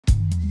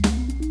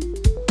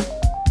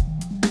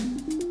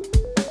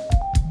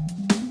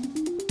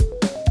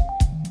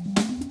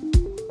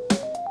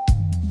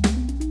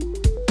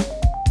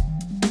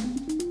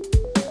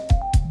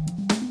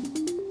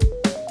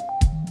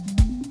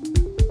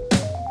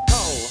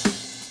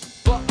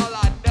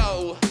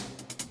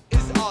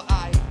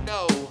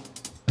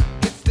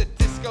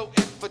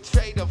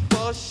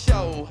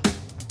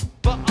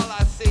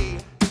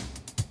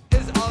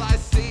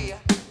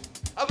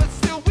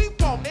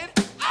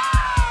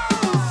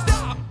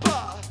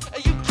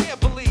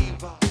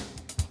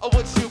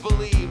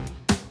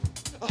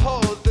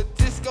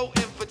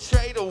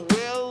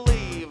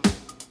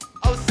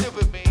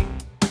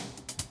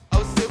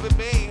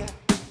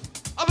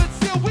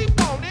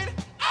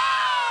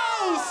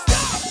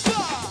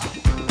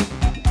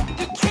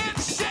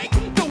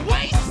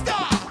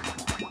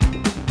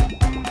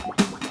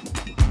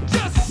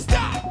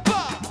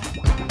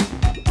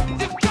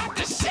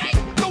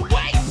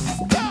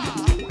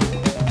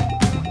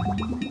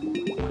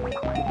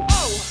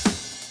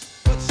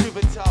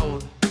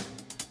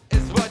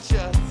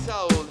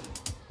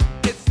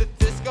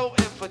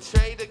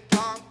Infiltrator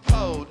gone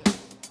cold.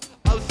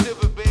 Oh,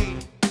 stupid me.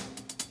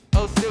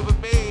 Oh,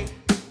 stupid me.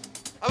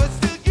 Oh, but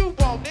still you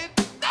want it.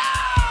 No!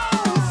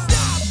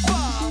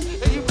 Stop!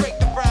 And you break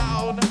the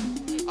frown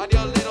on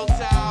your little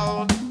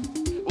town.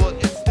 Well,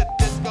 it's the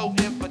disco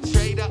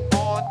infiltrator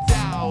on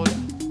down.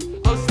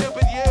 Oh,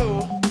 stupid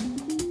you.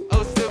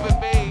 Oh, stupid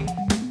me.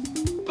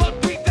 But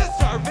we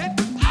deserve it.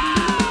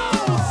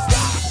 Oh,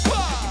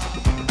 stop!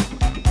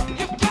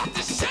 You've got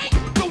to shake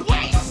the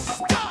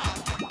waist.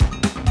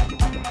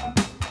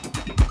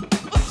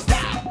 Oh,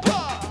 stop!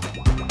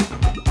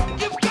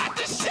 You've got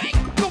to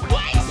shake the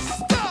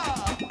waist.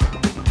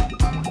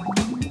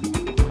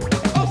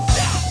 Oh,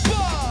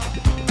 stop!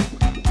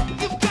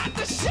 You've got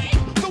to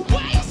shake the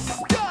waist.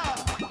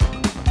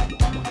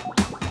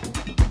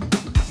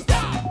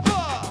 Stop!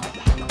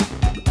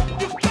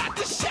 You've got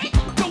to shake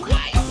the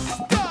waist.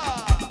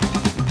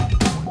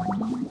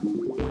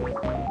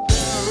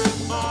 Bear in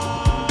mind,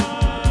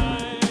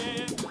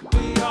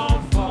 we all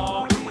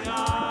fall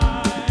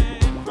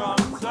behind from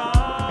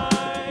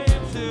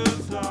time to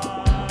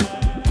time.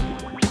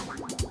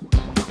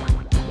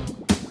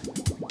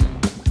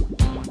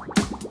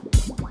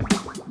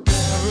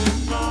 Bear in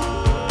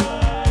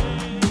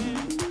mind,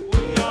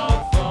 we all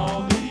fall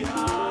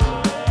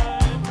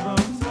behind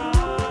from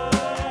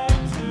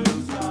time to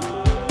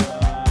time.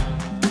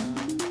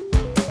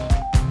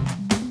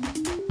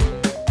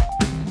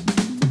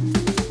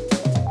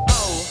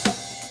 Oh,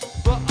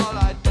 but all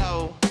I know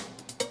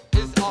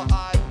is all I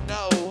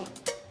know.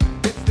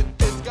 It's the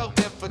disco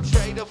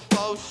infiltrator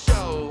FoH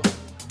show.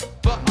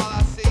 But all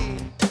I see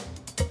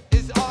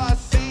is all I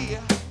see.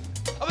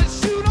 Oh, but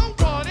you don't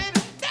want it.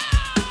 No!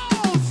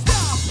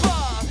 Stop!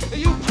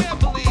 You can't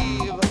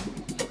believe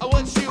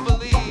what you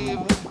believe.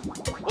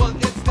 Well,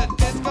 it's the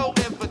disco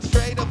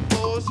infiltrator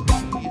FoH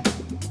me.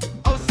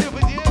 Oh,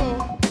 stupid you.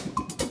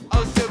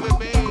 Oh, stupid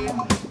me.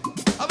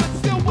 Oh, but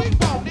still we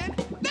want it.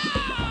 No!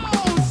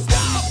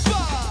 Stop!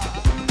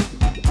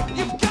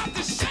 You've got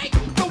to shake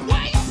the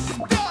waist.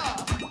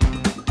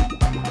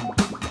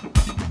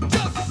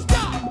 Just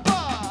stop!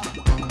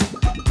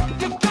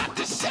 You've got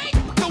to shake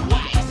the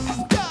waist.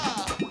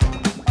 Stop!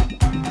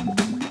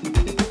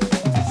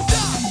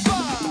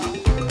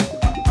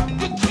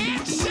 You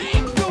can't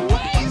shake the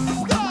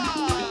waist.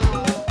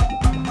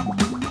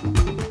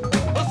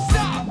 Oh,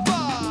 stop!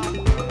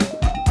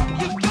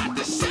 You've got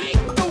to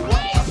shake the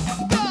waist.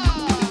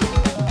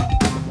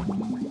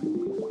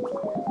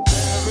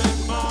 Bear in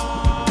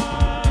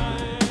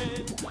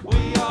mind,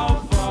 we all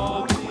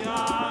fall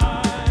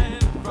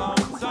behind from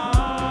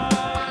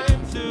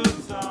time to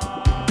time.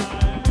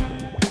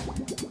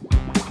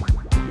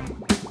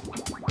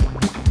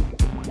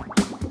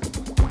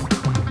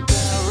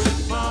 Bear in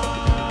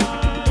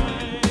mind,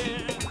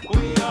 we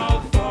all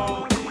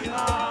fall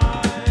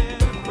behind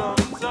from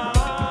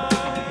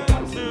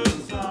time to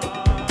time.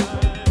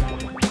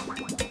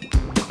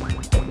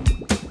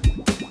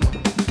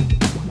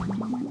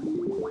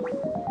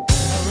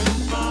 Bear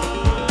in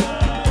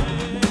mind,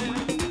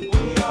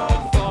 we all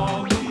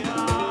fall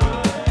behind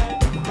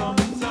from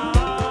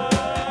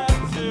time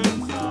to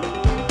time.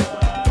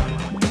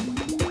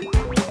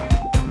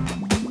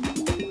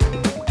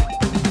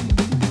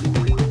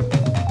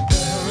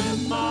 Bear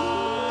in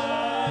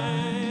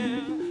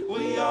mind,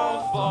 we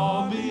all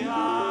fall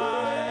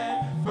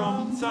behind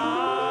from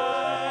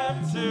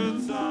time to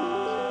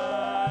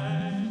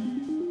time.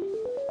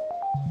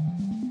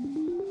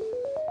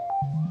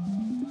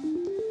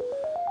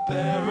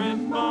 Bear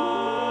in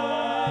mind,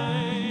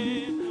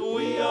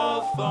 we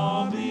all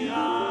fall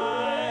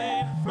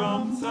behind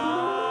from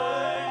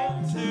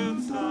time to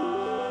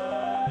time.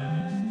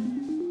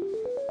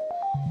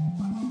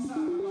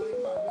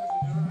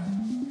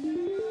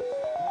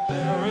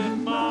 Bear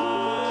in